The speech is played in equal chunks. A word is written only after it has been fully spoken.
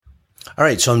All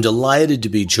right, so I'm delighted to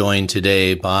be joined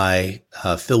today by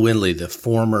Phil Windley, the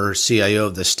former CIO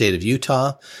of the state of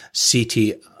Utah,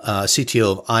 CTO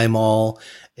of IMAL,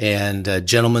 and a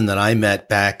gentleman that I met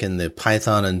back in the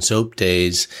Python and Zope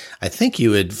days. I think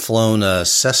you had flown a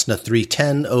Cessna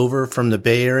 310 over from the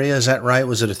Bay Area. Is that right?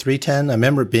 Was it a 310? I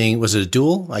remember was it a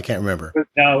dual? I can't remember.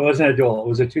 No, it wasn't a dual. It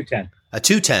was a 210. A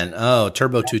 210. Oh,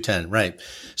 turbo 210. Right.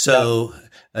 So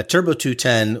a turbo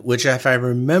 210, which if I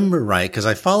remember right, because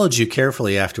I followed you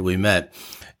carefully after we met,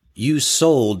 you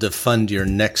sold to fund your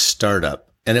next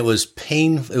startup. And it was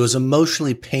painful. It was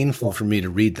emotionally painful for me to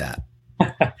read that.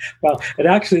 Well, it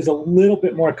actually is a little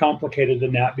bit more complicated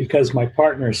than that because my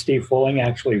partner, Steve Fulling,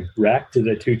 actually wrecked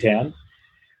the 210.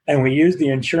 And we used the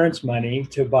insurance money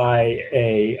to buy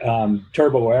a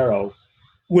Turbo Aero,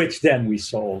 which then we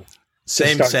sold.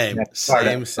 Same.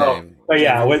 So, but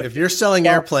yeah, if you're selling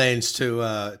airplanes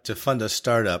to fund a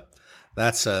startup,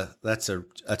 that's a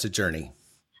journey.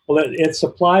 Well, it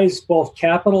supplies both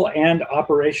capital and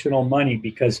operational money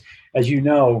because, as you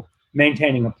know,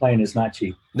 maintaining a plane is not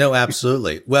cheap. No,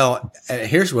 absolutely. Well,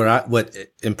 here's what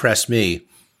impressed me.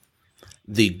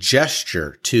 The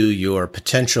gesture to your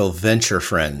potential venture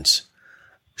friends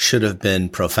should have been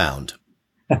profound.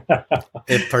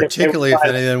 Particularly if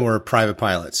any of them were private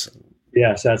pilots.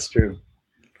 Yes, that's true.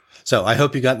 So I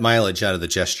hope you got mileage out of the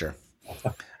gesture.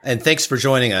 And thanks for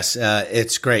joining us.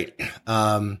 It's great.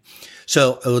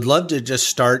 So I would love to just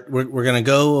start. We're going to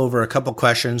go over a couple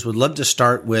questions. Would love to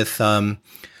start with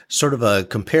sort of a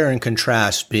compare and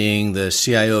contrast being the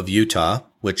CIO of Utah,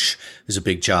 which is a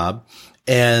big job,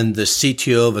 and the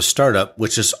CTO of a startup,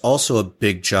 which is also a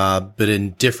big job, but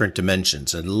in different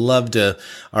dimensions. Our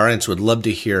audience would love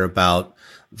to hear about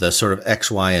the sort of X,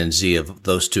 Y, and Z of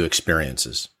those two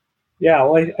experiences. Yeah,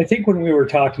 well, I think when we were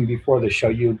talking before the show,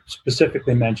 you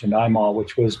specifically mentioned IMAL,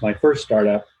 which was my first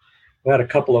startup. We had a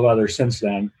couple of others since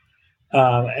then.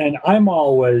 And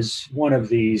IMAL was one of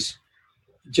these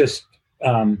just,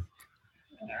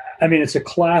 it's a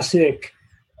classic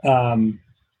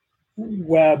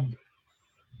web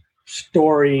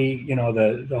story,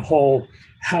 the whole,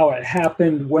 how it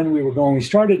happened when we were going. We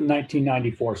started in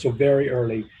 1994, so very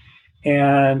early.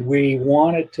 And we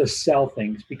wanted to sell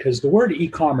things because the word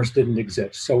e-commerce didn't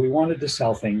exist. So we wanted to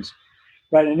sell things,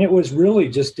 right? And it was really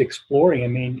just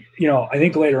exploring. I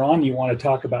think later on you want to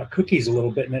talk about cookies a little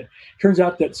bit. And it turns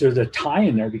out that there's a tie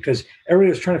in there because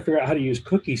everybody was trying to figure out how to use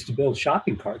cookies to build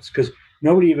shopping carts because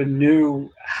nobody even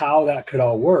knew how that could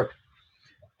all work.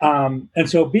 And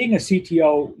so being a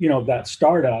CTO, that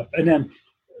startup, and then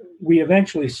we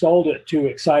eventually sold it to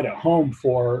Excite at Home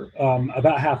for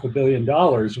about $500 million,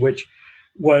 which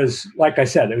was, like I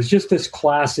said, it was just this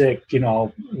classic,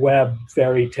 web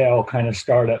fairy tale kind of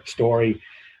startup story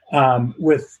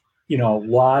with,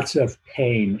 lots of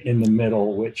pain in the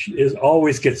middle, which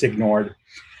always gets ignored.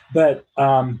 But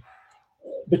that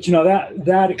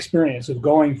experience of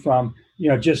going from,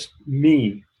 just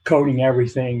me coding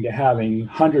everything to having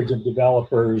hundreds of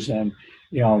developers and,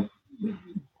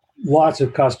 lots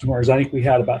of customers. I think we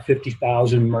had about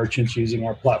 50,000 merchants using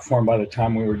our platform by the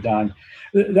time we were done.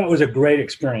 That was a great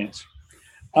experience.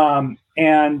 And,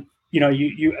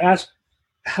 you asked,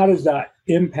 how does that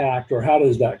impact or how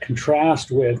does that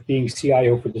contrast with being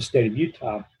CIO for the state of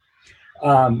Utah?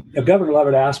 Governor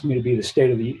Levitt asked me to be the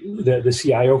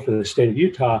CIO for the state of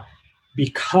Utah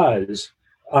because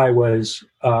I was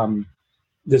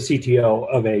the CTO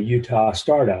of a Utah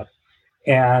startup.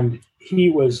 And he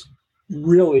was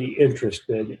really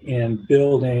interested in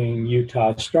building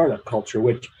Utah startup culture,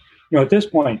 which, at this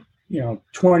point,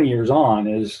 20 years on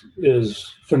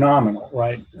is phenomenal,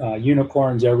 right?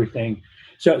 Unicorns, everything.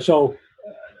 So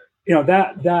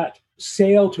that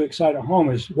sale to Excite at Home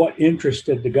is what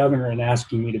interested the governor in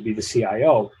asking me to be the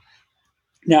CIO.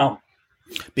 Now,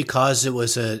 because it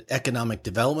was an economic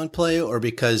development play, or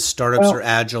because startups are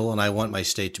agile and I want my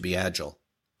state to be agile?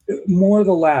 More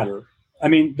the latter.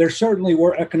 There certainly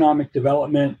were economic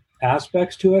development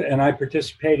aspects to it, and I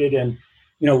participated in,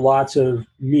 lots of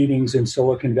meetings in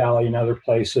Silicon Valley and other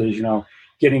places,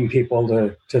 getting people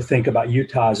to think about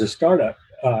Utah as a startup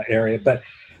area. But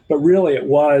really, it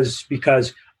was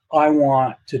because I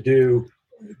want to do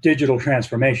digital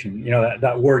transformation.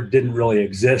 That word didn't really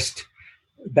exist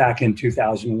back in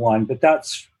 2001, but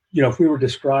that's, if we were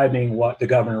describing what the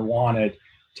governor wanted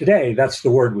today, that's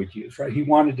the word we'd use, right? He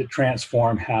wanted to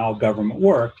transform how government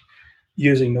worked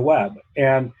using the web.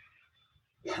 And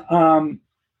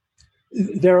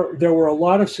there were a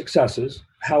lot of successes.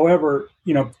 However,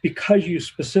 because you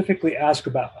specifically ask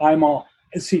about IMAL,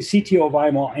 CTO of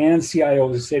IMAL and CIO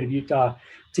of the state of Utah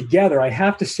together, I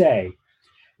have to say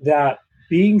that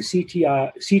being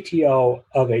CTO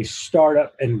of a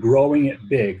startup and growing it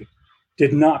big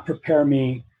did not prepare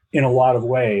me in a lot of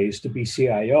ways to be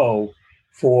CIO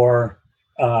for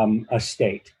a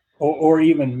state or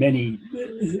even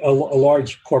a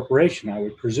large corporation, I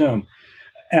would presume.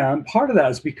 And part of that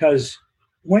is because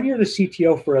when you're the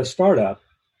CTO for a startup,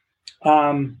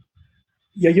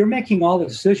 you're making all the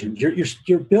decisions.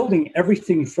 You're building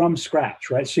everything from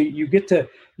scratch, right? So you get to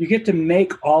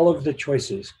make all of the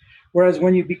choices. Whereas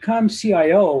when you become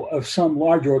CIO of some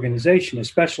large organization,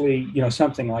 especially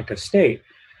something like a state,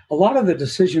 a lot of the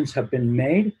decisions have been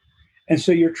made, and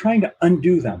so you're trying to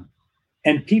undo them.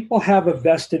 And people have a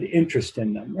vested interest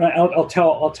in them. Right? I'll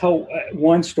tell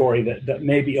one story that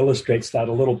maybe illustrates that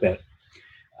a little bit.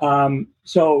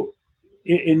 So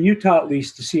in Utah, at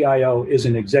least, the CIO is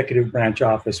an executive branch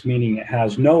office, meaning it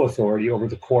has no authority over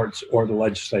the courts or the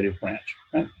legislative branch.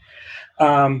 Right?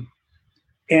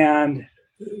 And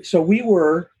so we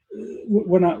were,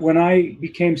 when I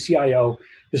became CIO,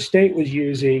 the state was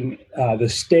using the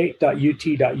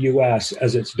state.ut.us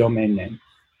as its domain name,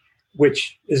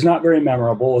 which is not very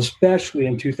memorable, especially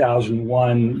in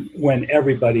 2001 when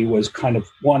everybody was kind of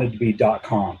wanted to be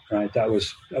 .com, right? That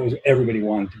was everybody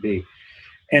wanted to be.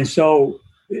 And so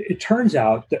it turns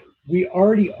out that we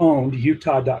already owned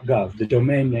utah.gov, the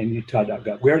domain name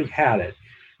utah.gov. We already had it.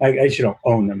 I guess you don't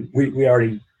own them. We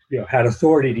already had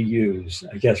authority to use,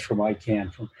 I guess, from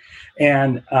ICANN.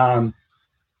 And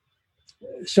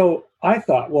so I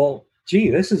thought, well, gee,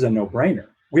 this is a no-brainer.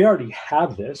 We already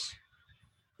have this.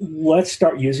 Let's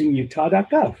start using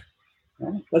utah.gov.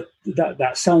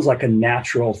 That sounds like a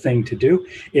natural thing to do.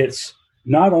 It's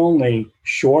not only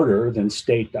shorter than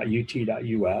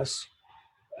state.ut.us,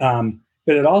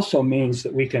 but it also means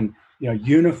that we can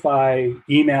unify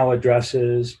email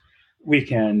addresses. We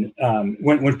can,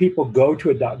 when people go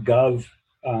to a .gov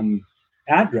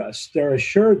address, they're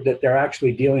assured that they're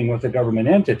actually dealing with a government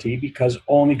entity because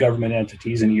only government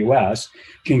entities in the U.S.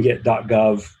 can get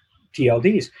 .gov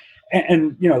TLDs.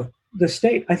 And the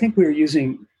state, I think we were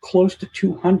using close to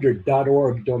 200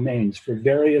 .org domains for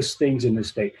various things in the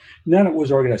state. None of it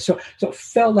was organized. So it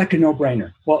felt like a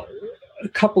no-brainer. Well, a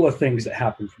couple of things that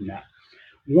happened from that.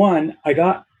 One, I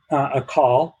got a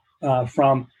call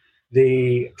from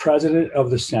the president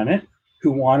of the Senate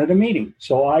who wanted a meeting.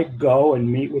 So I go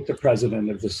and meet with the president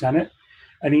of the Senate,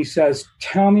 and he says,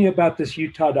 "Tell me about this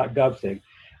utah.gov thing."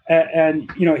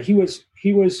 And he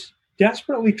was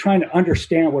desperately trying to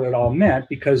understand what it all meant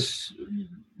because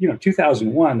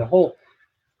 2001, the whole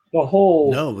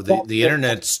the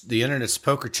internet's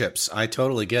poker chips. I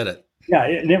totally get it. Yeah,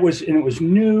 and it was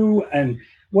new, and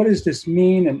what does this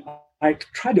mean? And I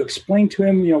tried to explain to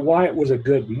him, why it was a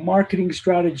good marketing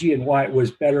strategy and why it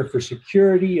was better for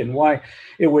security and why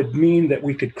it would mean that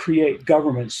we could create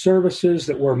government services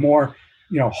that were more,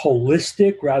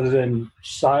 holistic rather than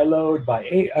siloed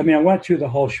by. I went through the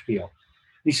whole spiel.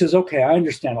 He says, "Okay, I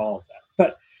understand all of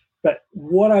that, but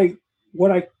what I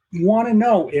want to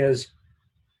know is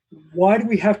why do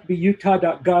we have to be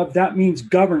utah.gov? That means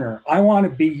governor. I want to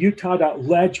be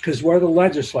utah.leg because we're the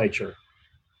legislature."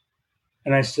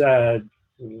 And I said,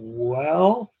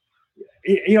 "Well,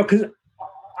 because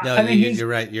you're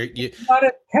right. You're not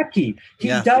a techie.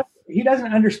 He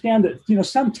doesn't understand that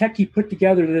some techie put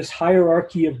together this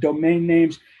hierarchy of domain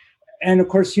names." And of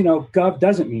course, gov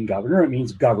doesn't mean governor, it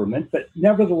means government. But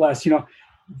nevertheless,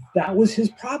 that was his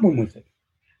problem with it,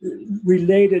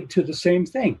 related to the same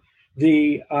thing.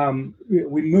 We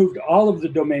moved all of the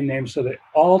domain names so that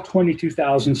all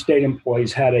 22,000 state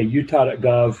employees had a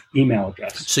utah.gov email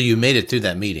address. So you made it through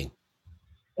that meeting?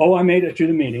 Oh, I made it through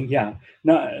the meeting, yeah.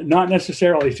 Not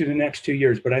necessarily through the next 2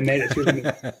 years, but I made it through the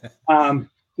meeting.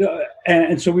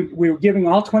 And so we were giving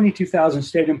all 22,000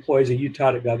 state employees a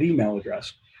utah.gov email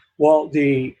address. Well,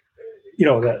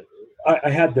 I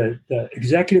had the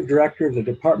executive director of the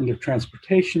Department of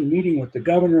Transportation meeting with the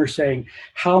governor saying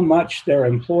how much their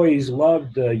employees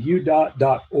loved the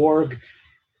udot.org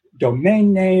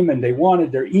domain name and they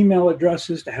wanted their email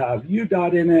addresses to have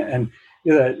udot in it. And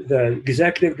the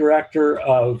executive director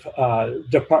of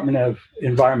Department of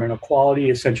Environmental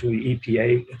Quality, essentially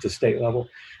EPA at the state level,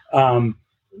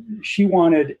 she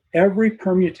wanted every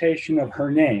permutation of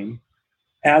her name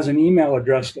as an email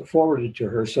address that forwarded to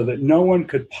her so that no one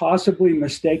could possibly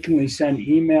mistakenly send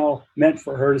email meant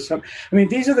for her to some.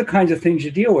 These are the kinds of things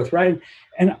you deal with, right?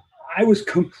 And I was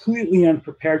completely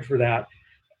unprepared for that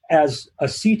as a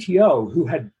CTO who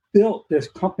had built this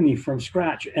company from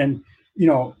scratch and,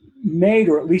 made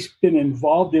or at least been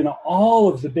involved in all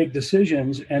of the big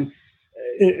decisions. And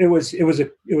it was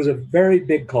a very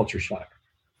big culture shock.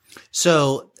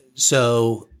 So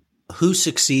who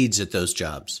succeeds at those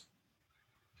jobs?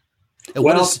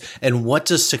 And what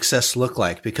does success look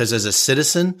like? Because as a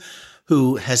citizen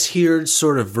who has heard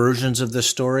sort of versions of this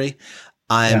story,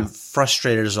 I'm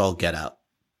frustrated as all get out.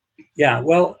 Yeah.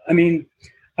 Well, I mean,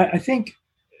 I think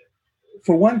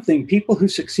for one thing, people who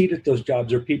succeed at those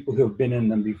jobs are people who have been in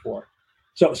them before.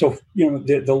 So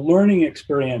the learning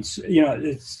experience,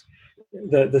 it's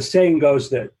the saying goes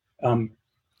that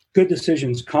good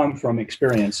decisions come from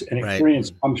experience, and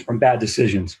experience comes from bad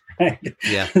decisions. Right?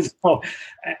 Yeah.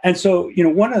 So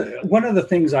one of the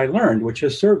things I learned, which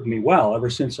has served me well ever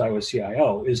since I was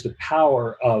CIO, is the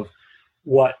power of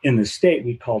what in the state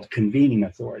we called convening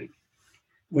authority.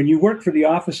 When you work for the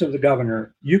office of the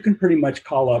governor, you can pretty much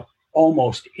call up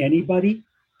almost anybody,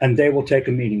 and they will take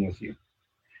a meeting with you.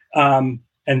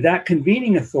 And that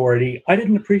convening authority, I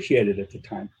didn't appreciate it at the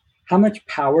time. How much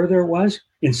power there was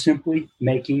in simply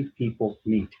making people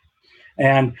meet.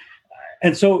 And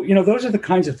so, those are the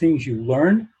kinds of things you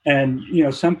learn. And,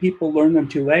 some people learn them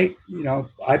too late.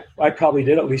 I probably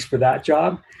did, at least for that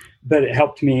job, but it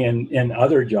helped me in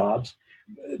other jobs.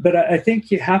 But I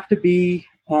think you have to be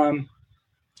a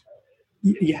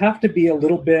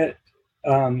little bit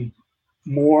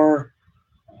more,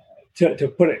 to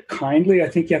put it kindly, I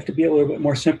think you have to be a little bit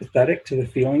more sympathetic to the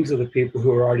feelings of the people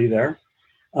who are already there.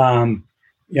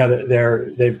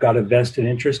 They've got a vested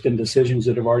interest in decisions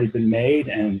that have already been made,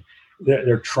 and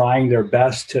they're trying their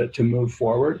best to move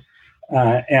forward.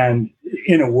 And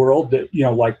in a world that,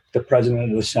 like the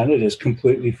president of the Senate is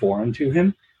completely foreign to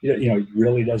him,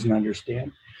 really doesn't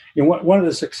understand. One of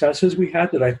the successes we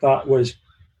had that I thought was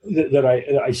that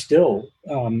I still,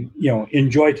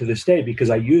 enjoy to this day, because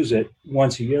I use it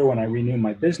once a year when I renew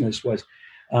my business, was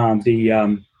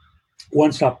the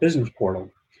one-stop business portal.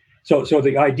 So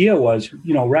the idea was,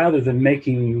 rather than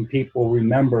making people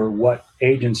remember what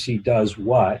agency does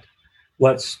what,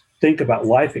 let's think about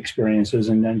life experiences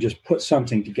and then just put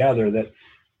something together that,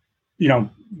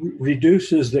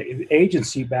 reduces the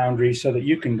agency boundaries so that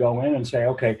you can go in and say,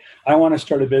 okay, I want to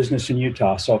start a business in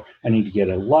Utah. So I need to get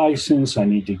a license. I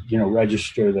need to,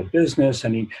 register the business. I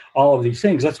need all of these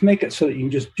things. Let's make it so that you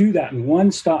can just do that in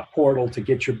one-stop portal to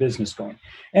get your business going.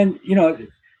 And,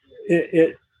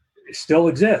 it still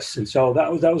exists. And so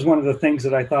that was one of the things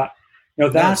that I thought,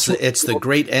 it's the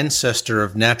great ancestor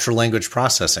of natural language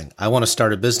processing. I want to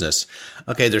start a business.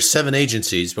 Okay, there's 7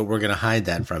 agencies, but we're going to hide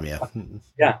that from you.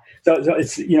 Yeah. So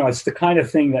it's, it's the kind of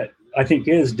thing that I think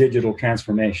is digital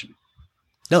transformation.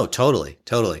 No, totally.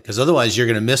 Because otherwise you're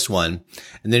going to miss one,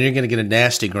 and then you're going to get a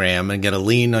nasty gram and get a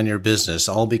lien on your business,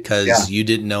 all because you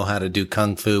didn't know how to do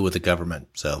kung fu with the government.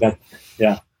 So,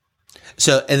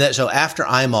 So after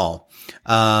IMAL,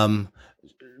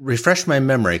 refresh my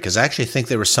memory, because I actually think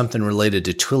there was something related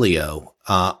to Twilio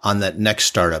on that next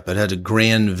startup. It had a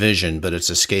grand vision, but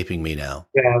it's escaping me now.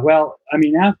 Yeah, well, I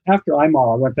mean, after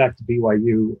IMAL, I went back to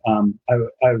BYU.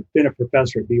 I've been a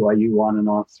professor at BYU on and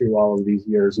off through all of these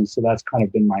years, and so that's kind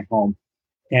of been my home.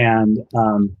 And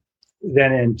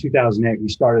then in 2008, we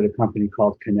started a company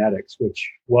called Kinetics,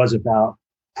 which was about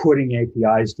putting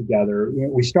APIs together.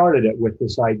 We started it with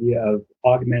this idea of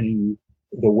augmenting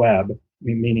the web,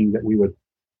 meaning that we would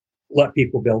let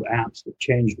people build apps that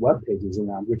changed web pages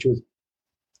around, which was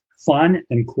fun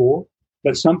and cool.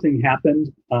 But something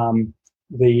happened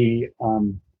the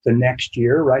next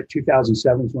year, right?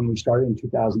 2007 is when we started. In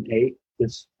 2008,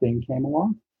 this thing came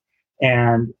along,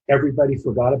 and everybody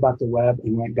forgot about the web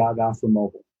and went gaga for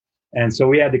mobile. And so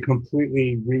we had to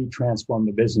completely re-transform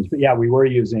the business. But yeah, we were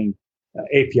using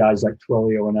APIs like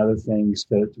Twilio and other things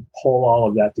to pull all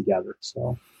of that together.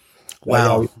 So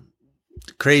wow.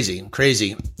 Crazy.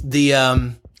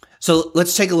 So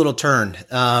let's take a little turn.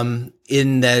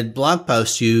 In that blog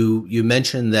post, you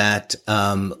mentioned that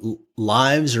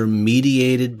lives are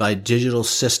mediated by digital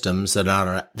systems that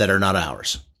are not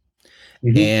ours.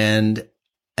 Mm-hmm. And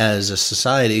as a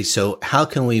society, so how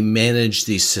can we manage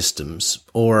these systems,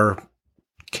 or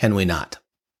can we not?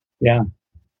 Yeah.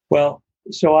 Well,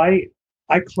 so I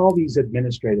call these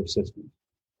administrative systems.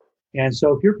 And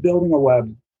so if you're building a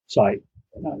website,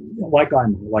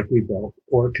 like we built,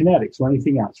 or Kinetics, or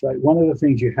anything else, right? One of the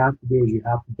things you have to do is you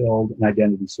have to build an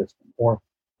identity system, or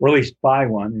at least buy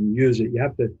one and use it. You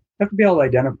have to be able to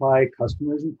identify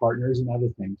customers and partners and other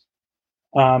things.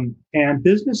 And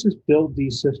businesses build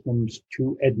these systems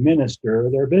to administer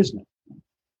their business.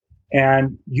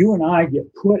 And you and I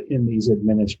get put in these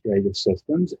administrative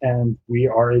systems, and we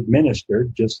are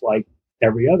administered just like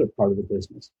every other part of the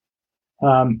business.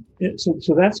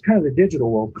 So that's kind of the digital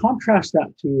world. Contrast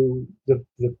that to the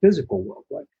physical world.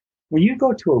 Right? When you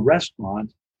go to a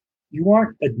restaurant, you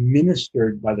aren't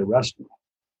administered by the restaurant.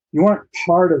 You aren't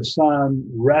part of some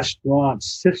restaurant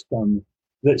system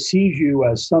that sees you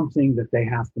as something that they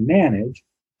have to manage.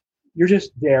 You're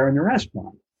just there in the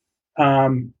restaurant.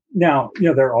 Now,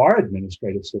 there are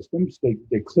administrative systems. They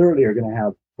clearly are going to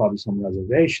have probably some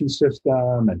reservation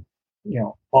system and,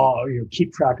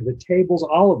 keep track of the tables,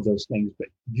 all of those things, but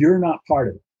you're not part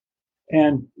of it.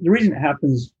 And the reason it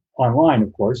happens online,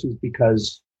 of course, is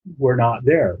because we're not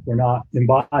there. We're not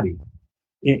embodied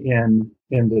in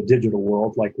the digital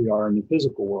world like we are in the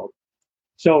physical world.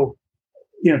 So,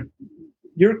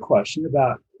 your question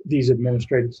about these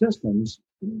administrative systems,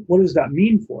 what does that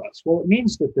mean for us? Well, it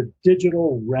means that the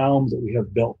digital realm that we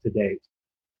have built to date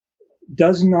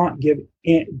does not give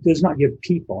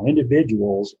people,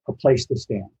 individuals, a place to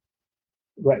stand.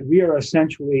 Right?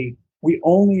 We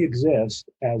only exist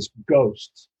as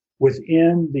ghosts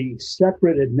within the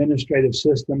separate administrative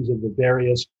systems of the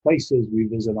various places we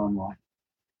visit online.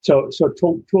 So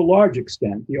to a large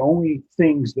extent, the only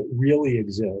things that really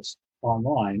exist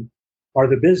online are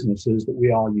the businesses that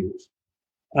we all use.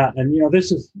 And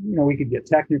this is, we could get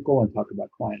technical and talk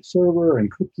about client server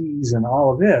and cookies and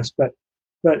all of this, but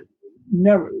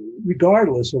never,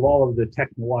 regardless of all of the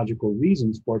technological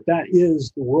reasons for it, that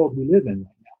is the world we live in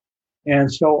right now.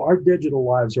 And so our digital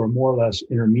lives are more or less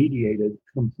intermediated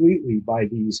completely by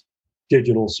these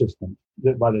digital systems,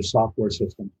 by the software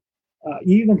system,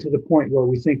 even to the point where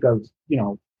we think of,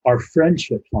 our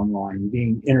friendships online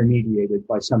being intermediated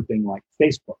by something like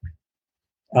Facebook.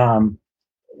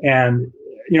 And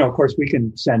of course, we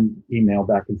can send email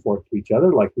back and forth to each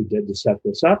other like we did to set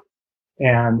this up.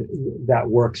 And that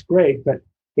works great, but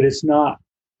it's not,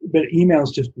 but email is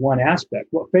just one aspect.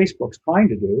 What Facebook's trying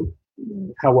to do,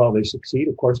 how well they succeed,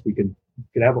 of course, we could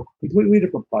have a completely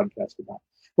different podcast about.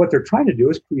 What they're trying to do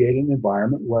is create an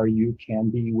environment where you can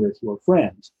be with your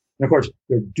friends. And of course,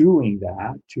 they're doing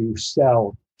that to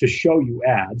show you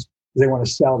ads. They want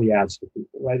to sell the ads to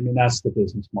people, right? I mean, that's the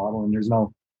business model, and there's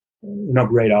no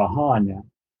great aha in that.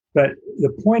 But the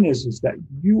point is that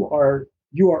you are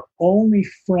only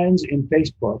friends in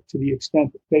Facebook to the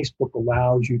extent that Facebook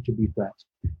allows you to be friends.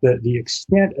 The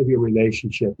extent of your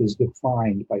relationship is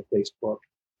defined by Facebook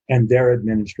and their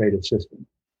administrative system.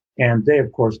 And they,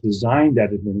 of course, designed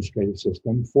that administrative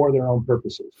system for their own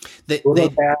purposes.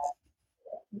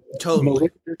 Totally.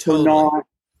 Not,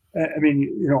 I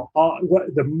mean,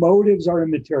 the motives are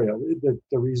immaterial.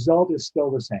 The result is still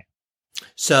the same.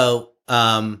 So,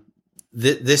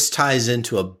 this ties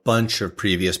into a bunch of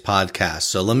previous podcasts.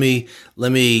 So let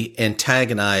me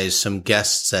antagonize some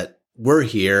guests that were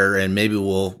here, and maybe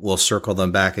we'll circle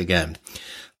them back again.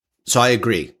 So I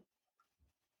agree,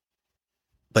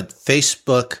 but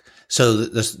Facebook. So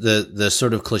the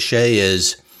sort of cliche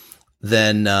is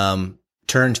then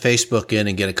turn Facebook in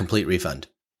and get a complete refund.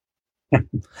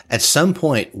 At some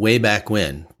point, way back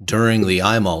when, during the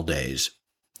iMall days,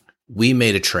 we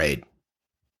made a trade.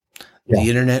 The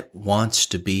internet wants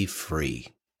to be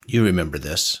free. You remember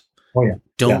this. Oh, yeah.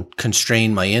 Don't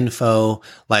constrain my info.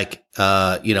 Like,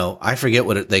 I forget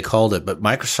what they called it, but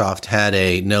Microsoft had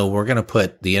we're going to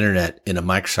put the internet in a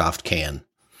Microsoft can.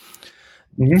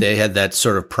 Mm-hmm. They had that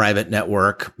sort of private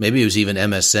network. Maybe it was even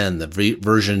MSN. The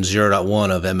version 0.1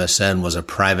 of MSN was a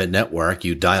private network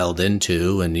you dialed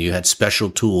into, and you had special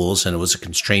tools, and it was a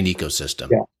constrained ecosystem.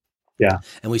 Yeah.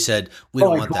 And we said, we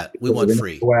don't want that. We want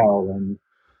free. And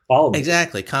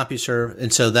exactly. CompuServe.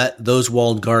 And so those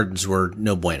walled gardens were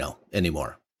no bueno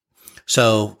anymore.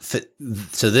 So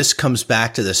this comes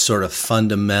back to this sort of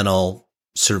fundamental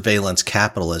surveillance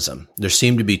capitalism. There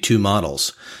seem to be two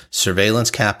models: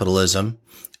 surveillance capitalism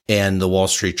and the Wall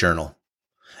Street Journal.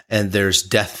 And there's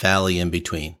Death Valley in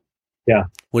between. Yeah.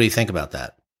 What do you think about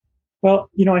that? Well,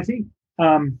 I think,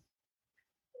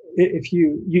 if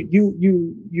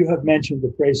you have mentioned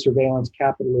the phrase surveillance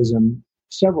capitalism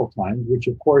several times, which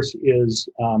of course is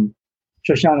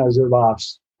Shoshana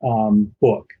Zuboff's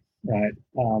book, right?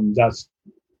 That's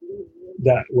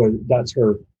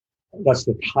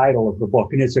the title of her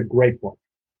book, and it's a great book.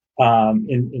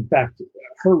 In fact,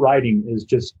 her writing is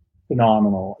just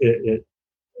phenomenal.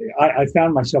 I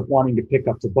found myself wanting to pick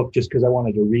up the book just because I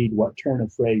wanted to read what turn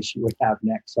of phrase she would have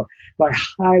next. So I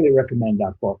highly recommend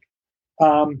that book.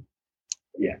 On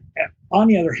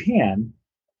the other hand,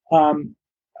 I'm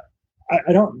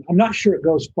not sure it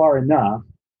goes far enough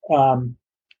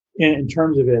in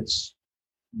terms of its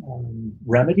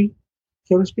remedy,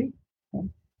 so to speak.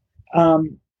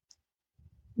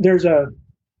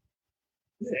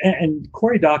 And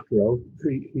Cory Doctorow, who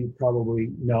you probably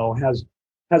know, has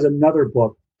another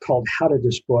book called How to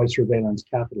Destroy Surveillance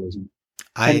Capitalism.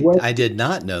 I did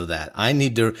not know that. I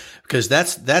need to, because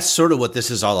that's sort of what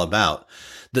this is all about.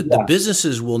 The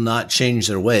businesses will not change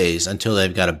their ways until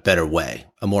they've got a better way,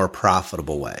 a more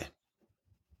profitable way.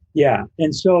 Yeah.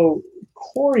 And so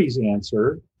Corey's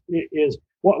answer is,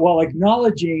 while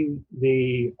acknowledging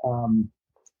the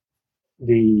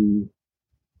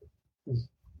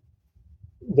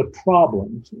the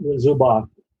problems that Zuboff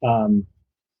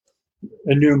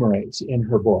enumerates in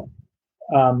her book,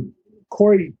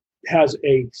 Corey has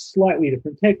a slightly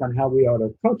different take on how we ought to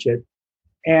approach it.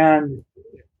 And,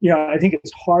 I think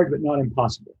it's hard, but not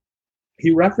impossible.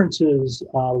 He references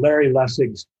Larry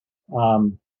Lessig's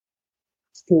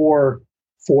four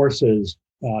forces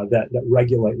that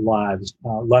regulate lives.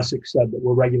 Lessig said that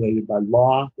we're regulated by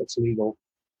law, that's legal,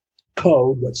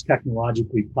 code, what's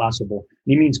technologically possible.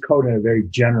 And he means code in a very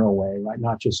general way, right?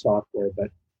 Not just software, but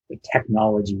the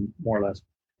technology, more or less.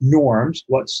 Norms,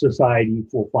 what society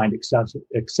will find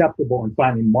acceptable, and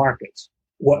finally markets,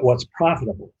 what's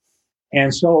profitable.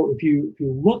 And so if you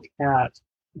look at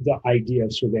the idea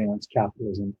of surveillance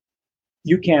capitalism,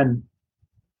 you can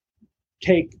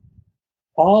take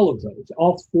all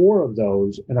four of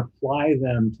those, and apply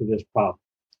them to this problem.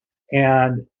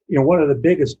 And one of the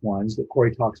biggest ones that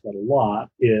Corey talks about a lot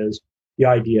is the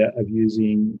idea of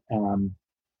using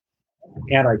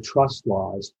antitrust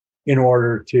laws in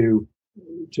order to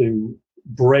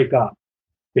break up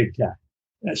big tech.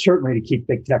 Certainly to keep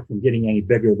big tech from getting any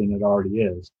bigger than it already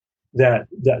is. That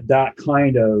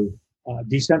kind of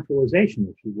decentralization,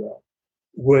 if you will,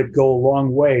 would go a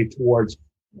long way towards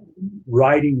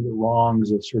righting the wrongs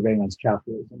of surveillance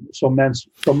capitalism. So much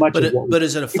of what. But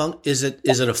is it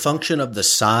a function of the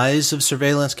size of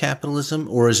surveillance capitalism,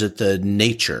 or is it the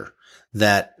nature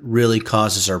that really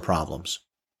causes our problems?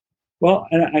 Well,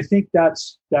 and I think that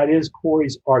is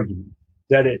Corey's argument,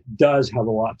 that it does have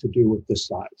a lot to do with the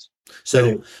size.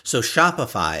 So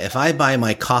Shopify, if I buy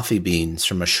my coffee beans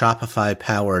from a Shopify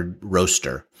powered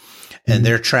roaster, and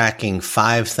they're tracking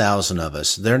 5,000 of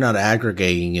us, they're not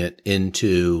aggregating it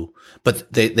into,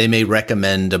 but they may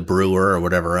recommend a brewer or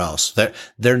whatever else.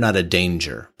 They're not a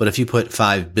danger. But if you put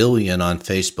 5 billion on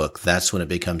Facebook, that's when it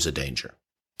becomes a danger.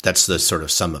 That's the sort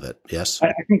of sum of it. Yes.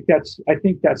 I think that's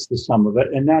the sum of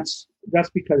it. And that's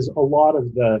because a lot of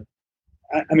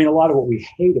what we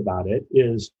hate about it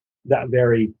is that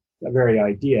very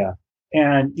idea.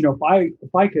 And,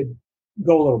 if I could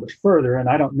go a little bit further, and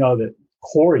I don't know that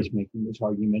Corey's making this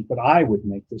argument, but I would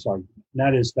make this argument. And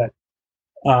that is that,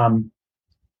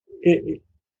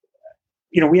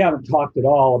 we haven't talked at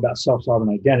all about self-sovereign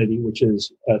identity, which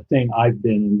is a thing I've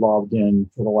been involved in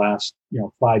for the last,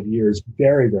 5 years,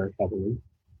 very, very heavily.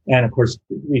 And of course,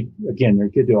 we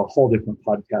could do a whole different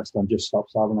podcast on just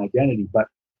self-sovereign identity. But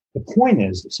the point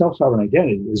is that self-sovereign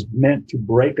identity is meant to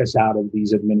break us out of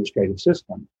these administrative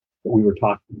systems that we were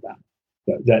talking about,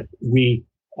 that we,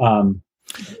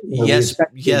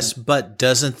 Yes, but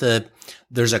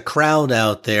there's a crowd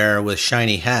out there with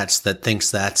shiny hats that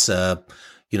thinks that's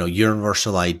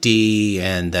universal ID,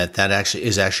 and that actually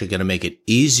is going to make it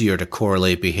easier to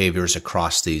correlate behaviors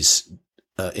across these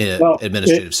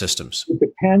administrative systems. It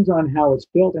depends on how it's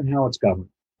built and how it's governed,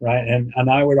 right? And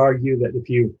I would argue that if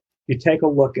you take a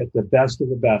look at the best of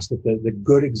the best, at the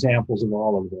good examples of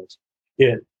all of this,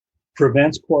 it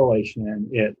prevents correlation,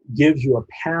 it gives you a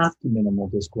path to minimal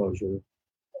disclosure,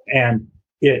 and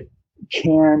it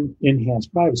can enhance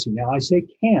privacy. Now, I say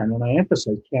can, and I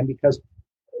emphasize can, because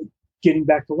getting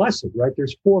back to Lessig, right?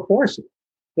 There's four forces.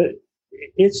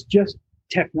 It's just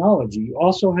technology. You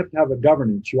also have to have a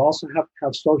governance. You also have to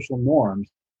have social norms.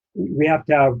 We have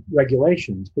to have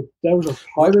regulations, but those are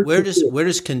harder. Where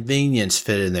does convenience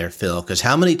fit in there, Phil? Because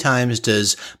how many times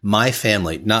does my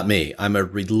family, not me, I'm a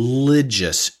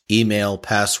religious email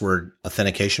password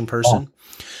authentication person.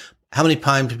 Oh. How many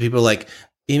times do people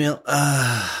email,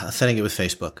 authenticate with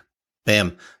Facebook?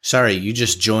 Bam. Sorry, you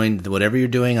just joined whatever you're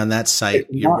doing on that site,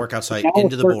 your workout site,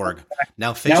 into the Borg.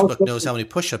 Now Facebook knows how many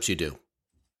push-ups you do.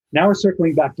 Now we're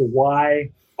circling back to why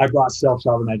I brought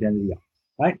self-sovereign identity up,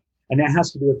 right? And that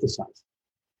has to do with the size.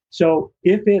 So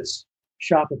if it's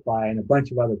Shopify and a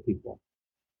bunch of other people,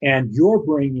 and you're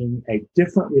bringing a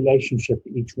different relationship to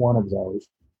each one of those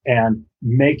and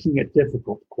making it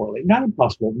difficult to correlate, not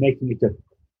impossible, making it difficult.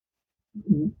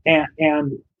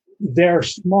 And they're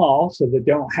small, so they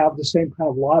don't have the same kind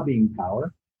of lobbying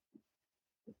power.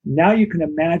 Now you can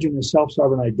imagine a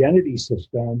self-sovereign identity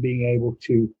system being able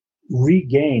to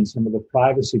regain some of the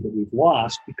privacy that we've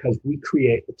lost because we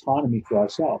create autonomy for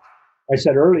ourselves. I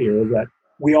said earlier that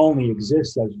we only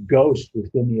exist as ghosts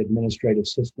within the administrative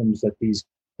systems that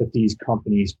these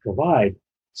companies provide.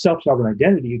 Self-sovereign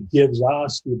identity gives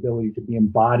us the ability to be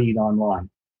embodied online,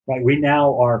 right?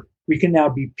 We can now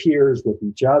be peers with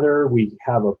each other. We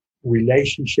have a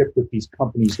relationship with these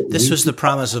companies. This was the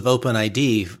promise of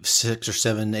OpenID 6 or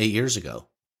 7, 8 years ago.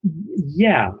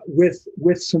 Yeah, with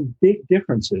some big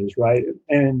differences, right?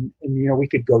 And we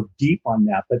could go deep on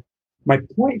that, but my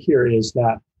point here is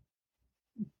that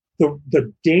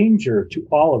the danger to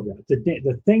all of that,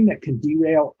 the thing that can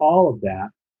derail all of that,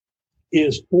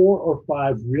 is 4 or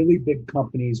 5 really big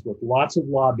companies with lots of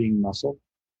lobbying muscle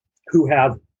who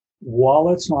have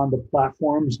wallets on the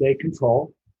platforms they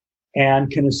control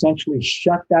and can essentially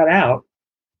shut that out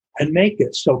and make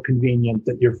it so convenient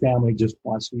that your family just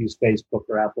wants to use Facebook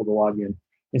or Apple to log in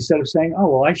instead of saying, oh,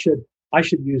 well, I should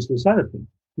use this other thing.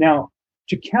 Now,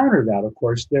 to counter that, of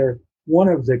course, one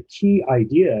of the key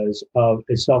ideas of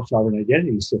a self-sovereign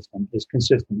identity system is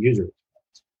consistent user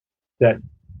experience.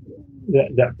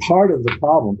 That part of the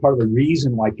problem, part of the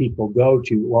reason why people go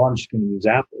to, well, I'm just going to use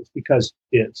Apple, is because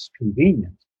it's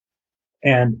convenient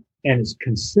and it's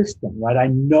consistent, right? I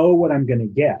know what I'm going to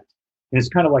get. And it's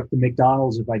kind of like the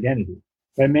McDonald's of identity.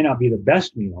 It may not be the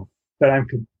best meal, but I'm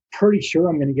pretty sure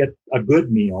I'm going to get a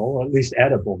good meal, or at least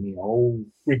edible meal,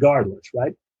 regardless,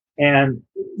 right? And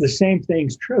the same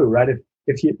thing's true, right?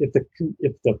 If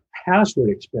the password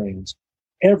experience,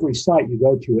 every site you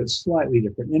go to, it's slightly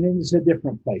different, and it's a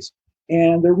different place,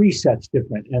 and the reset's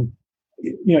different, and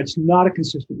it's not a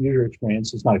consistent user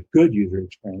experience. It's not a good user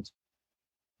experience.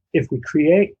 If we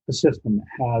create a system that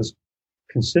has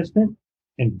consistent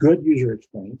and good user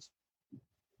experience,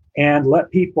 and let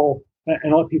people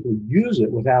use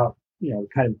it without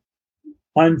kind of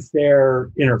unfair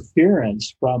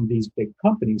interference from these big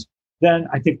companies, then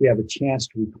I think we have a chance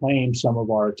to reclaim some of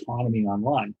our autonomy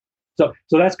online. So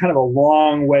that's kind of a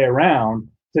long way around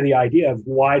to the idea of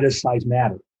why does size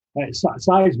matter? Right?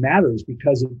 Size matters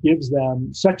because it gives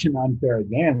them such an unfair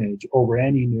advantage over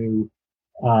any new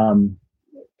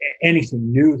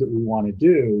anything new that we want to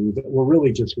do, that we're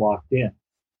really just locked in.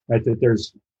 Right? That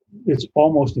it's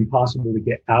almost impossible to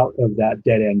get out of that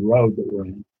dead end road that we're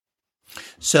in.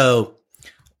 So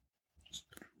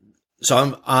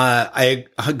I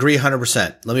agree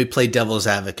 100%. Let me play devil's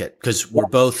advocate because we're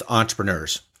both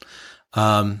entrepreneurs.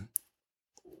 So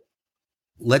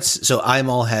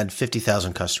IMAL had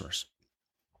 50,000 customers.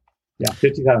 Yeah,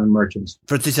 50,000 merchants.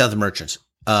 50,000 merchants.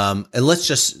 And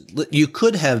you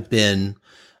could have been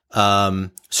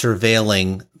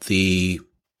surveilling the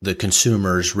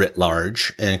consumers writ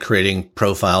large and creating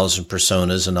profiles and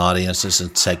personas and audiences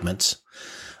and segments.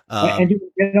 And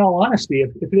in all honesty,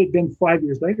 if it had been 5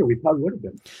 years later, we probably would have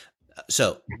been.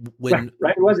 So right,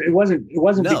 it wasn't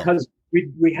no. Because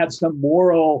we had some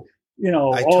moral,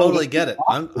 I totally get it.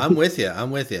 I'm with you.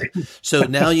 So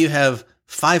now you have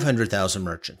 500,000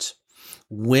 merchants.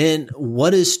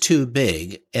 What is too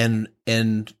big, and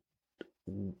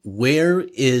where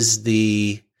is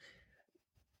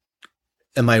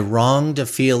am I wrong to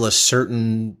feel a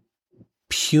certain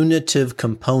punitive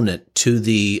component to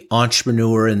the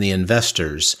entrepreneur and the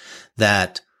investors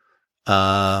that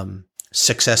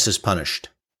success is punished?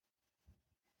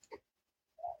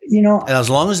 And as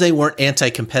long as they weren't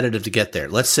anti-competitive to get there,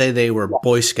 let's say they were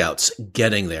Boy Scouts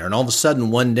getting there, and all of a sudden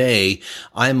one day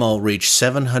IMAL reached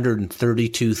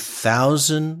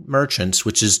 732,000 merchants,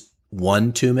 which is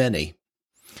one too many.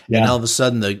 Yeah. And all of a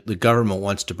sudden the government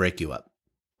wants to break you up.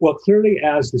 Well, clearly,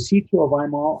 as the C2 of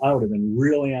IMAL, I would have been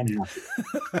really unhappy.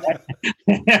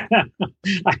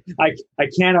 I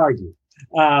can't argue.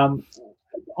 On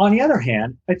the other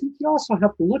hand, I think you also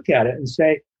have to look at it and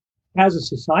say, as a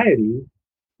society,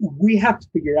 we have to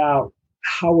figure out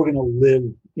how we're going to live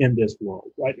in this world,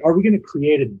 right? Are we going to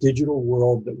create a digital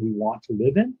world that we want to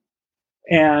live in?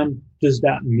 And does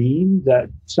that mean that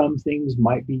some things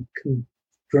might be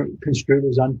construed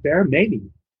as unfair? Maybe.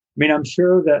 I mean, I'm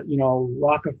sure that,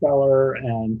 Rockefeller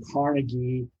and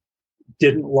Carnegie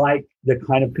didn't like the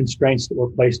kind of constraints that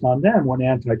were placed on them when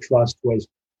antitrust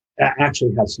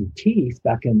actually had some teeth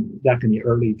back in the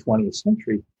early 20th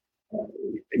century.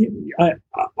 I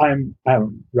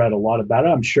haven't read a lot about it.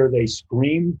 I'm sure they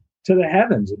screamed to the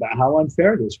heavens about how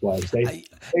unfair this was.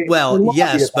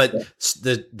 Yes, but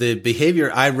the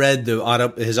behavior, I read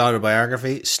his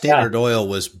autobiography, Standard Oil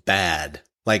was bad,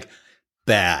 like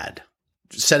bad.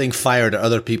 Setting fire to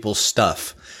other people's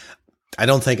stuff. I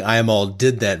don't think IMAL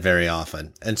did that very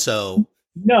often. And so.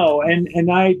 No, and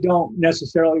I don't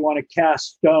necessarily want to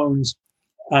cast stones,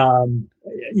 at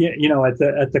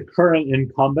the current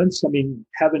incumbents. I mean,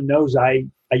 heaven knows I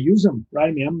use them, right?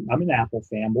 I mean, I'm an Apple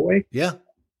fanboy. Yeah.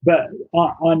 But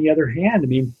on the other hand, I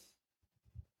mean,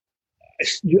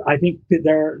 I think that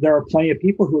there are plenty of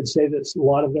people who would say that a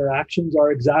lot of their actions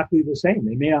are exactly the same.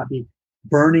 They may not be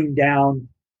burning down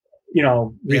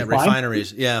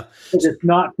refineries. Yeah. Because it's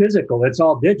not physical. It's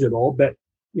all digital. But,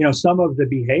 some of the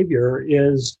behavior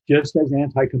is just as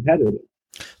anti-competitive.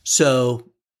 So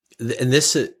and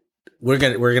this we're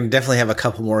gonna definitely have a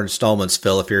couple more installments,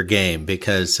 Phil, if you're game,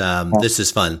 because this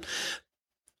is fun.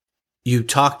 You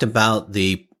talked about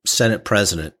the Senate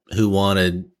president who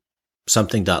wanted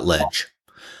something.ledge.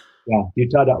 Yeah,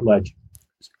 Utah.ledge.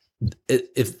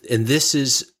 And this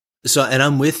is so, and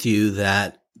I'm with you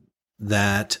that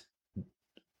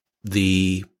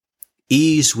the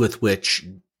ease with which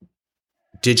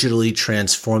digitally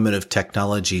transformative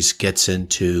technologies gets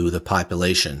into the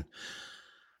population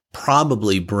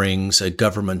probably brings a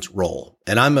government role.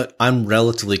 And I'm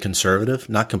relatively conservative,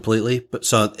 not completely, but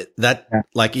so that,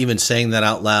 like, even saying that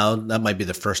out loud, that might be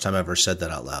the first time I've ever said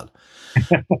that out loud.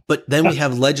 But then we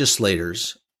have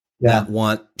legislators that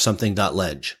want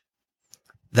something.ledge.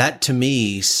 That to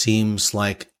me seems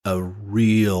like a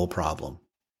real problem.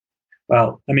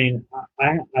 Well, I mean,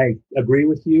 I agree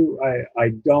with you. I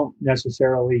don't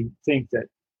necessarily think that,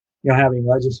 having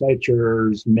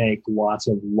legislatures make lots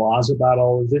of laws about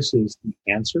all of this is the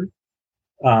answer.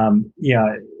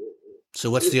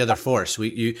 So what's the other force?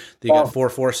 You got four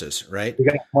forces, right? We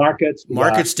got markets.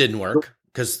 Markets didn't work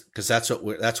because that's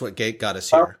what got us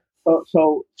here.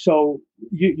 So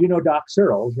you know Doc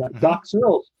Searles, right? Mm-hmm. Doc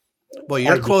Searles. Well,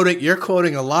 you're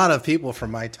quoting a lot of people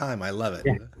from my time. I love it.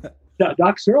 Yeah.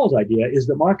 Doc Searles' idea is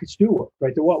that markets do work,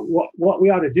 right? That what we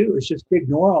ought to do is just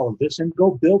ignore all of this and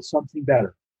go build something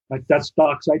better. Like, that's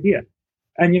Doc's idea.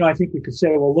 And, I think we could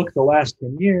say, well, look, the last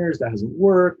 10 years, that hasn't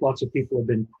worked. Lots of people have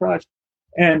been crushed.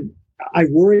 And I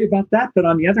worry about that. But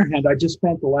on the other hand, I just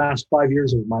spent the last 5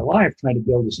 years of my life trying to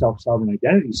build a self-sovereign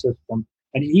identity system,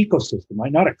 an ecosystem,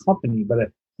 right? Not a company, but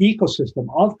an ecosystem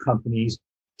of companies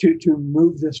to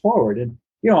move this forward. And,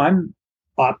 I'm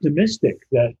optimistic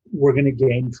that we're going to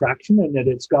gain traction and that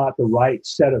it's got the right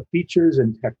set of features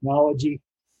and technology,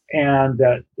 and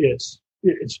that it's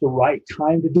the right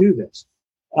time to do this.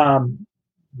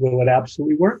 Will it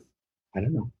absolutely work? I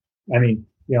don't know. I mean,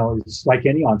 it's like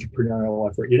any entrepreneurial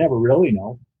effort. You never really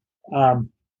know.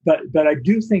 But I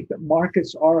do think that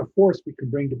markets are a force we can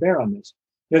bring to bear on this.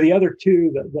 The other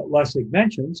two that Leslie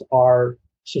mentions are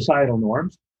societal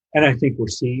norms. And I think we're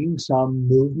seeing some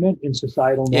movement in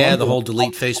societal norms. Yeah, the whole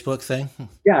delete Facebook thing.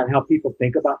 Yeah, and how people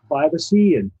think about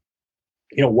privacy and,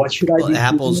 what should I be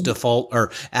Apple's doing? Default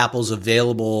or Apple's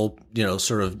available,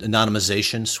 sort of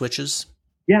anonymization switches.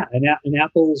 Yeah, and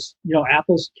Apple's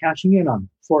cashing in on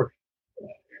for,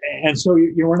 and so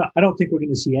we're not. I don't think we're going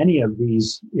to see any of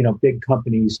these, big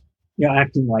companies,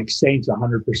 acting like saints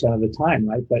 100% of the time,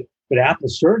 right? But Apple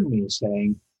certainly is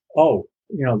saying, oh,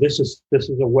 this is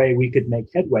a way we could make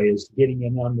headway, is getting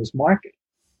in on this market.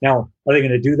 Now, are they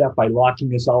going to do that by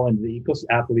locking us all into the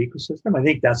Apple ecosystem? I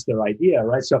think that's their idea,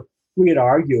 right? So we could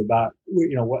argue about,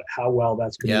 how well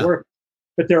that's going to work.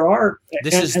 But there are.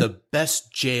 This is the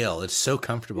best jail. It's so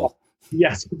comfortable.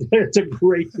 Yes, it's a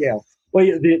great jail. Well,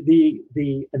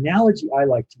 the analogy I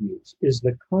like to use is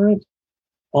the current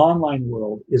online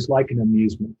world is like an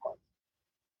amusement park.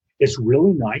 It's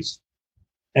really nice,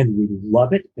 and we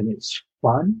love it, and it's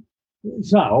fun.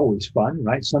 It's not always fun,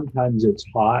 right? Sometimes it's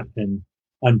hot and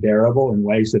unbearable in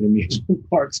ways that amusement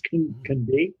parks can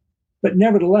be. But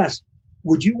nevertheless,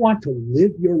 would you want to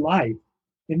live your life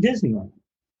in Disneyland?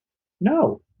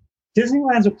 No.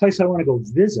 Disneyland's a place I want to go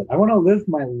visit. I want to live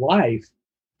my life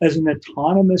as an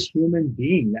autonomous human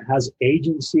being that has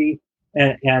agency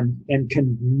and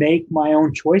can make my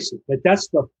own choices. But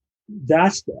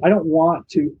I don't want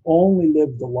to only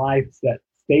live the life that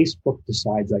Facebook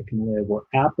decides I can live or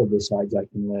Apple decides I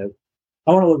can live.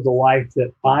 I want to live the life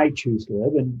that I choose to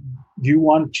live, and you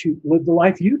want to live the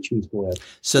life you choose to live.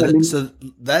 So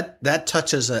that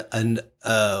touches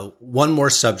one more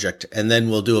subject, and then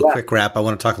we'll do a quick wrap. I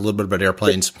want to talk a little bit about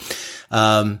airplanes.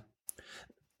 How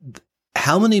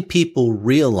many people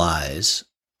realize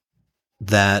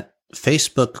that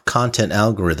Facebook content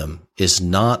algorithm is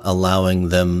not allowing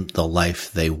them the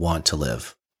life they want to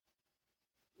live?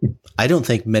 I don't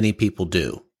think many people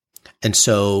do. And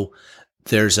so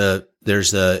there's a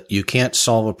you can't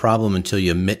solve a problem until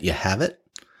you admit you have it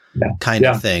kind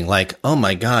of thing. Like, oh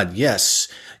my God, yes.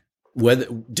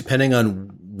 Depending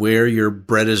on where your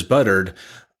bread is buttered,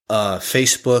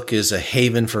 Facebook is a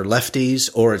haven for lefties,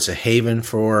 or it's a haven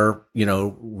for,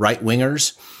 right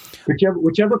wingers.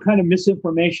 Whichever kind of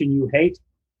misinformation you hate,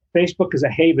 Facebook is a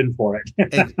haven for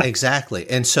it. Exactly.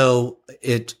 And so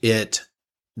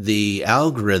the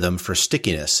algorithm for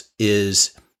stickiness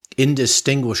is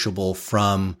indistinguishable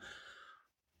from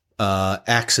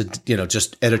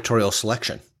just editorial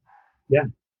selection. Yeah.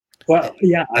 Well,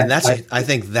 yeah. And I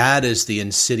think that is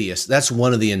that's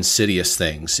one of the insidious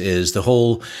things, is the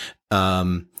whole,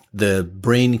 the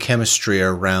brain chemistry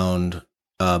around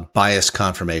bias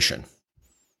confirmation.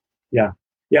 Yeah.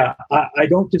 Yeah, I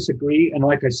don't disagree. And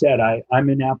like I said, I'm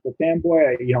an Apple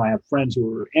fanboy. I have friends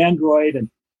who are Android. And,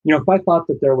 if I thought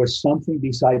that there was something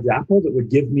besides Apple that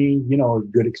would give me, a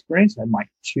good experience, I might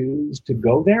choose to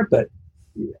go there. But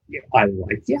I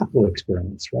like the Apple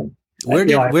experience, right?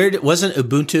 Wasn't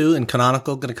Ubuntu and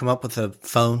Canonical going to come up with a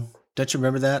phone? Don't you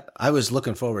remember that? I was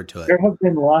looking forward to it. There have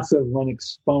been lots of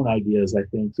Linux phone ideas, I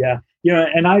think. Yeah.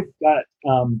 And I've got,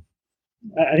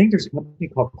 I think there's a company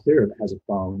called Clear that has a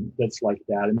phone that's like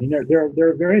that. I mean, there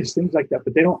are various things like that,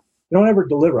 but they don't ever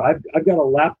deliver. I've got a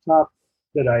laptop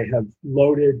that I have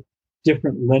loaded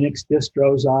different Linux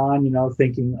distros on,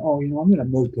 thinking, I'm going to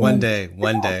move to one day. Yeah.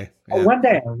 One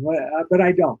day, but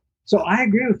I don't. So I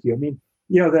agree with you. I mean,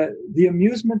 the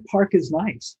amusement park is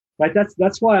nice, right?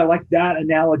 That's why I like that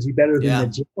analogy better than the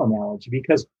gym analogy,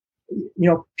 because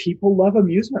people love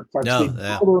amusement parks. They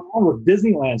go around with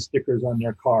Disneyland stickers on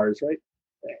their cars, right?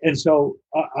 And so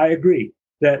I agree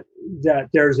that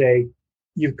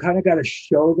you've kind of got to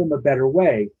show them a better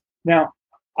way. Now,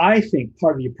 I think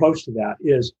part of the approach to that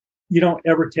is you don't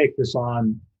ever take this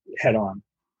on head on.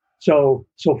 So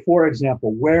for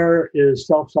example, where is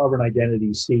self-sovereign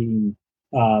identity seeing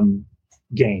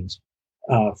gains?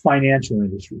 Financial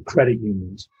industry, credit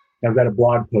unions. I've got a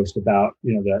blog post about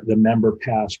the member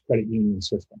pass credit union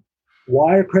system.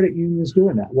 Why are credit unions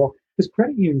doing that? Well, because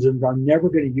credit unions are never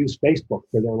going to use Facebook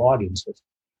for their login system.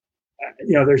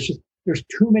 There's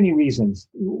too many reasons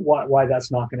why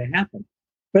that's not going to happen.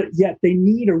 But yet they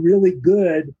need a really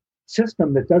good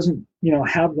system that doesn't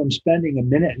have them spending a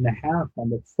minute and a half on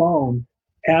the phone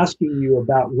asking you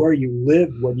about where you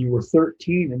lived when you were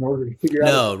 13 in order to figure out.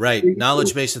 No, right.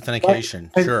 Knowledge-based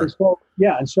authentication. Right? Sure.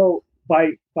 And so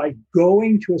by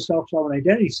going to a self-sovereign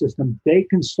identity system, they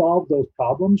can solve those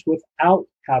problems without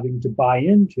having to buy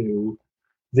into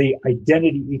the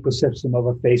identity ecosystem of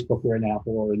a Facebook or an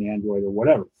Apple or an Android or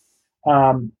whatever.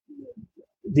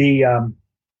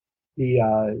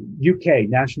 The UK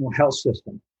National Health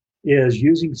System is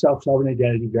using self-sovereign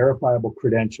identity, verifiable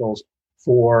credentials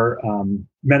for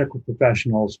medical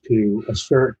professionals to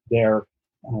assert their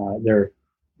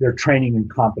training and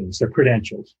competence, their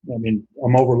credentials. I mean,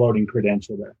 I'm overloading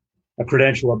credential there. A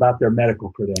credential about their medical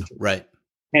credentials. Right.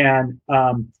 And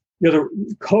the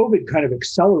COVID kind of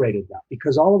accelerated that,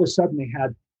 because all of a sudden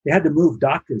they had to move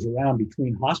doctors around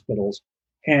between hospitals.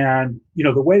 And,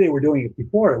 the way they were doing it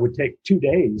before, it would take 2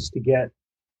 days to get,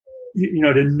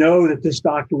 to know that this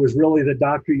doctor was really the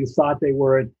doctor you thought they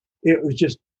were. It was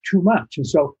just too much. And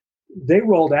so they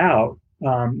rolled out,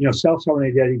 self-sovereign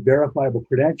identity, verifiable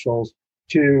credentials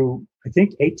to, I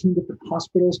think, 18 different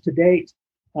hospitals to date.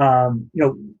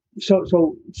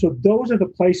 So those are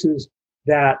the places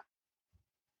that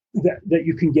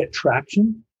you can get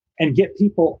traction and get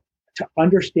people to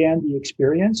understand the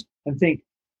experience and think,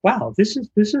 wow, this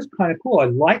is kind of cool. I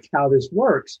like how this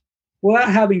works, without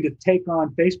having to take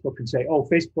on Facebook and say, oh,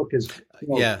 Facebook is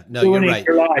you're right.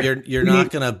 You're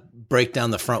not going to break down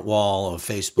the front wall of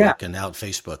Facebook and out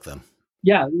Facebook them.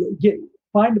 Yeah,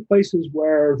 find the places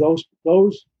where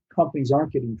those companies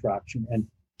aren't getting traction and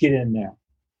get in there.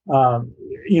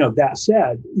 That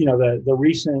said, the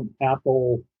recent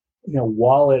Apple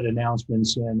wallet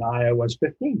announcements in iOS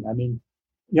 15. I mean,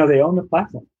 they own the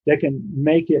platform. They can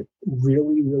make it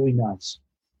really, really nice.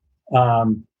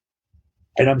 And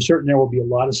I'm certain there will be a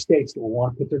lot of states that will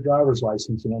want to put their driver's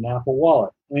license in an Apple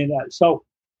wallet. I mean,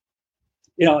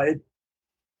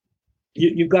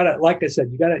 you've got to, like I said,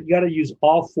 you got to use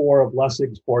all four of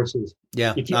Lessig's forces.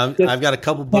 Yeah, I've got a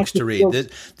couple books to read.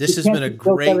 This has been a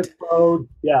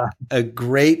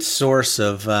great source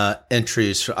of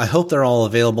entries. I hope they're all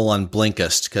available on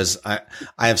Blinkist, because I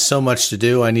have so much to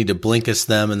do. I need to Blinkist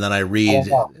them, and then I read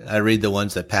the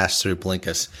ones that pass through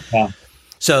Blinkist. Yeah.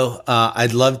 So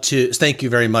I'd love to thank you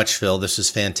very much, Phil. This is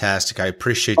fantastic. I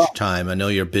appreciate your time. I know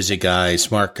you're a busy guy,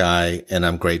 smart guy, and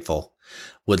I'm grateful.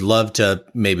 Would love to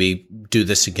maybe do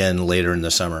this again later in the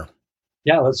summer.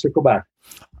 Yeah, let's circle back.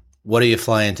 What are you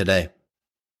flying today?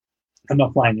 I'm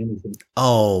not flying anything.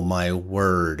 Oh, my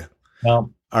word.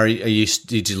 No.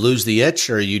 Did you lose the itch,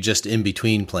 or are you just in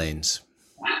between planes?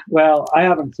 Well, I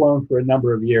haven't flown for a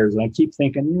number of years, and I keep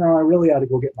thinking, I really ought to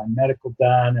go get my medical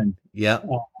done, and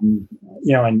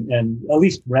and at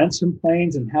least rent some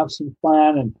planes and have some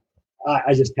fun. And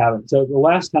I just haven't. So the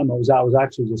last time I was out was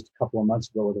actually just a couple of months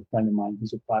ago with a friend of mine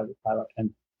who's a private pilot,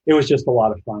 and it was just a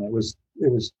lot of fun.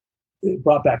 It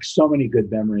brought back so many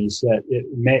good memories that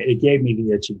it gave me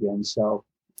the itch again. So.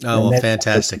 Oh, well,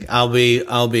 fantastic. I'll be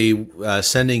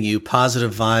sending you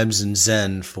positive vibes and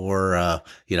Zen for,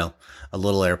 a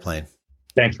little airplane.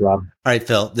 Thanks, Rob. All right,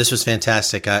 Phil, this was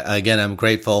fantastic. I'm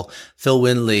grateful. Phil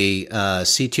Windley,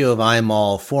 CTO of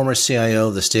IMAL, former CIO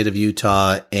of the state of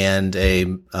Utah, and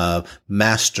a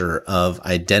master of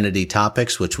identity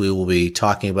topics, which we will be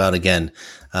talking about again.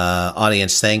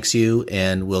 Audience, thanks you,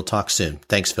 and we'll talk soon.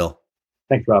 Thanks, Phil.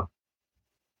 Thanks, Rob.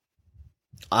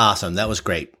 Awesome. That was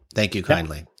great. Thank you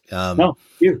kindly. No,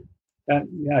 you.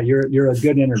 You're a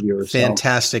good interviewer.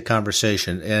 Fantastic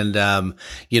conversation. And,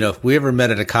 if we ever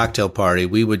met at a cocktail party,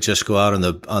 we would just go out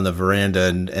on the veranda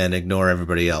and ignore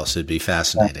everybody else. It'd be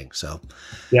fascinating.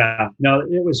 Yeah. So,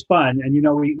 it was fun. And,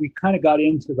 we kind of got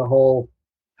into the whole,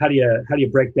 how do you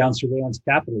break down surveillance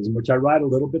capitalism, which I write a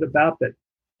little bit about, but,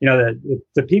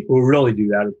 the people who really do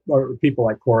that are people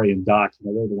like Corey and Doc,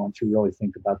 they're the ones who really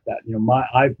think about that.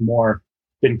 I've more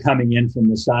been coming in from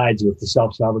the sides with the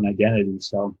self-sovereign identity.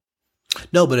 So,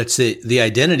 no, but it's the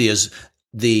identity is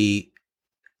the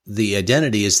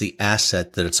identity is the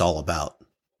asset that it's all about.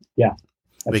 Yeah.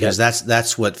 Because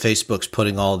that's what Facebook's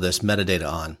putting all this metadata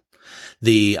on.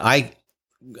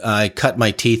 I cut my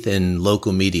teeth in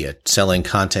local media, selling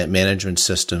content management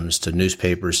systems to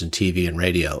newspapers and TV and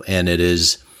radio. And it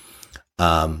is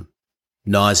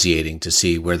nauseating to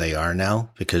see where they are now,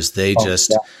 because they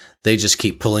just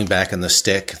keep pulling back on the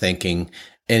stick, thinking,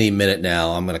 any minute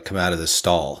now, I'm going to come out of this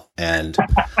stall. And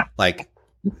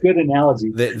good analogy.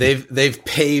 They've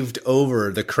paved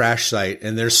over the crash site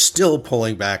and they're still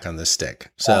pulling back on the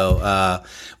stick. So,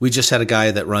 we just had a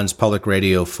guy that runs public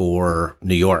radio for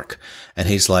New York, and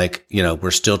he's like,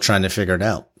 we're still trying to figure it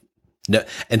out. No,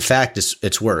 in fact,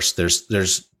 it's worse.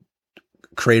 There's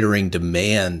cratering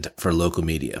demand for local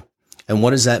media. And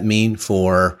what does that mean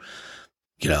for,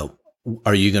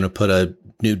 are you going to put a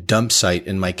new dump site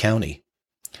in my county?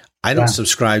 I don't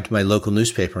subscribe to my local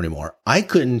newspaper anymore. I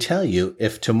couldn't tell you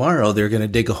if tomorrow they're going to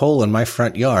dig a hole in my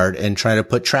front yard and try to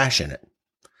put trash in it.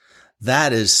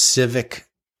 That is civic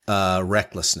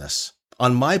recklessness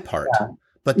on my part. Yeah.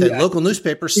 But the local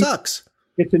newspaper sucks.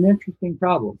 It's an interesting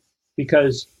problem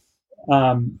because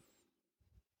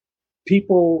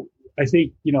people, I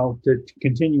think, to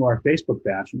continue our Facebook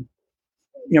bashing,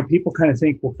 people kind of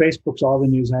think, well, Facebook's all the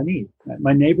news I need.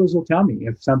 My neighbors will tell me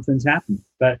if something's happening,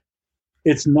 but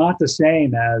it's not the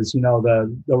same as,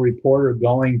 the reporter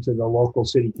going to the local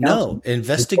city council. No,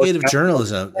 investigative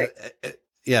journalism.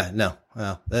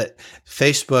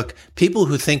 Facebook, people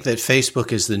who think that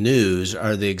Facebook is the news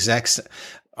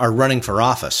are running for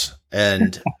office.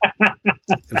 And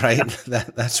right.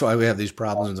 That's why we have these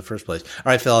problems in the first place. All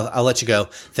right, Phil, I'll let you go.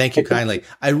 Thank you kindly.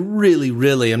 I really,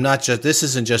 really am this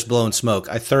isn't just blowing smoke.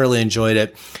 I thoroughly enjoyed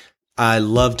it. I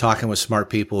love talking with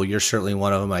smart people. You're certainly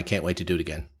one of them. I can't wait to do it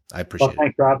again. I appreciate it.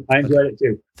 Thanks, Rob. I enjoyed it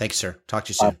too. Thanks, sir. Talk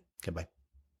to you soon. Okay, bye.